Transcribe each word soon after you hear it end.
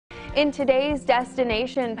In today's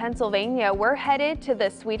destination, Pennsylvania, we're headed to the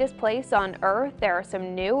sweetest place on earth. There are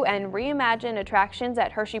some new and reimagined attractions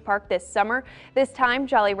at Hersheypark this summer. This time,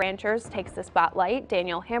 Jolly Ranchers takes the spotlight.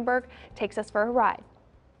 Daniel Hamburg takes us for a ride.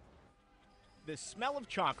 The smell of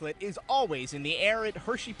chocolate is always in the air at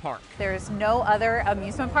Hersheypark. There's no other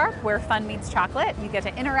amusement park where fun meets chocolate. You get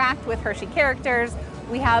to interact with Hershey characters.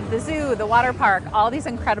 We have the zoo, the water park, all these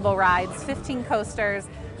incredible rides, 15 coasters.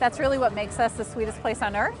 That's really what makes us the sweetest place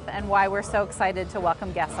on earth and why we're so excited to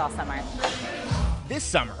welcome guests all summer. This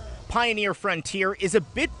summer, Pioneer Frontier is a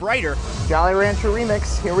bit brighter. Jolly Rancher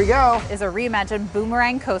Remix, here we go. Is a reimagined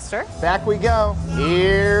boomerang coaster. Back we go.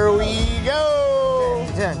 Here we go.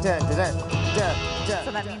 Dun, dun, dun, dun, dun, dun.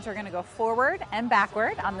 So that means you're going to go forward and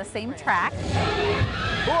backward on the same track.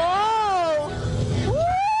 Whoa!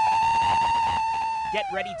 Get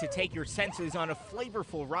ready to take your senses on a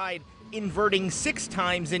flavorful ride, inverting 6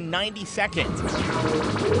 times in 90 seconds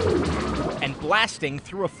and blasting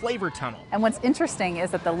through a flavor tunnel. And what's interesting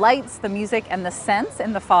is that the lights, the music, and the scents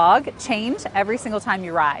in the fog change every single time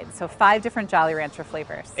you ride. So 5 different Jolly Rancher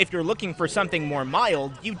flavors. If you're looking for something more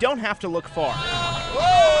mild, you don't have to look far.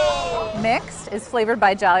 Mixed is flavored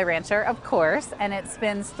by Jolly Rancher, of course, and it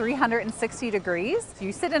spins 360 degrees.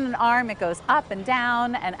 You sit in an arm, it goes up and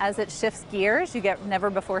down, and as it shifts gears, you get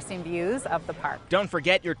never-before-seen views of the park. Don't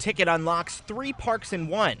forget your ticket unlocks 3 parks in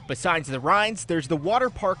one. Besides the rides, there's the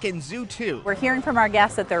water park and zoo too. We're hearing from our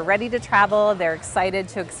guests that they're ready to travel, they're excited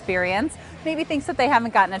to experience, maybe things that they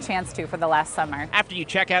haven't gotten a chance to for the last summer. After you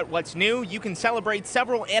check out what's new, you can celebrate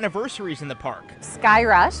several anniversaries in the park. Sky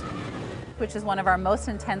Rush, which is one of our most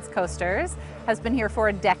intense coasters, has been here for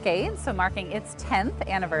a decade, so marking its 10th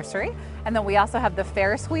anniversary. And then we also have the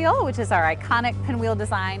Ferris wheel, which is our iconic pinwheel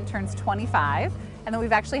design, turns 25. And then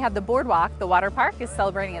we've actually had the Boardwalk. The water park is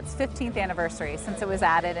celebrating its 15th anniversary since it was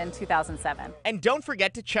added in 2007. And don't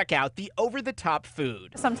forget to check out the over-the-top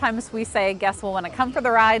food. Sometimes we say guests will want to come for the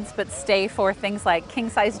rides, but stay for things like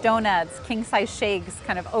king-size donuts, king-size shakes,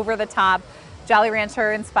 kind of over-the-top Jolly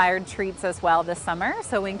Rancher inspired treats as well this summer.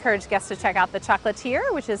 So we encourage guests to check out the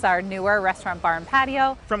Chocolatier, which is our newer restaurant, bar, and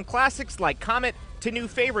patio. From classics like Comet to new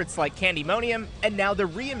favorites like Candymonium, and now the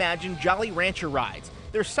reimagined Jolly Rancher rides.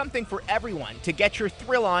 There's something for everyone to get your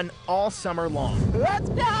thrill on all summer long. Let's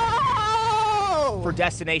go! For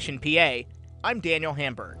Destination PA, I'm Daniel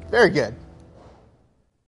Hamburg. Very good.